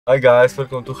Hi guys,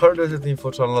 welcome to Hardest Info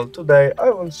channel. Today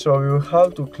I want to show you how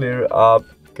to clear up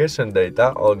cache and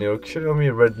data on your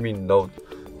Xiaomi Redmi Note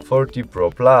 40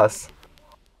 Pro Plus.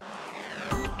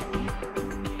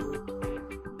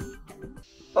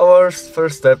 Our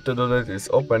first step to do that is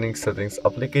opening Settings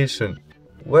application,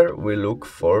 where we look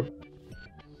for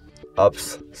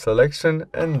Apps selection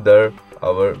and there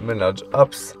our Manage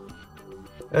Apps.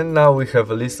 And now we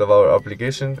have a list of our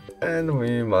application and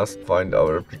we must find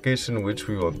our application which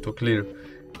we want to clear.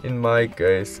 In my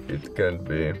case it can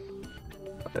be,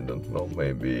 I don't know,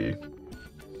 maybe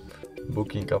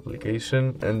booking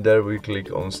application, and there we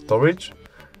click on storage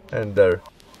and there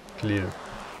clear.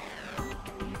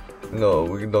 No,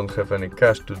 we don't have any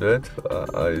cache to that.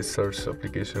 I search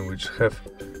application which have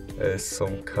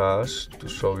some cache to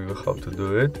show you how to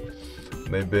do it.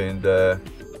 Maybe in the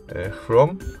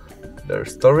Chrome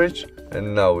there's storage,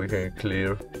 and now we can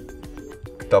clear.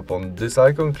 Tap on this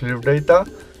icon, clear data,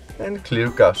 and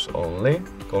clear cache only.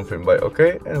 Confirm by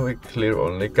OK, and we clear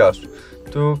only cache.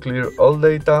 To clear all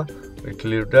data, we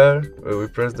clear there, we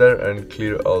press there and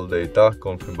clear all data.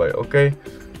 Confirm by OK,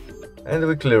 and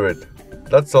we clear it.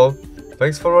 That's all.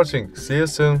 Thanks for watching. See you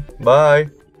soon. Bye.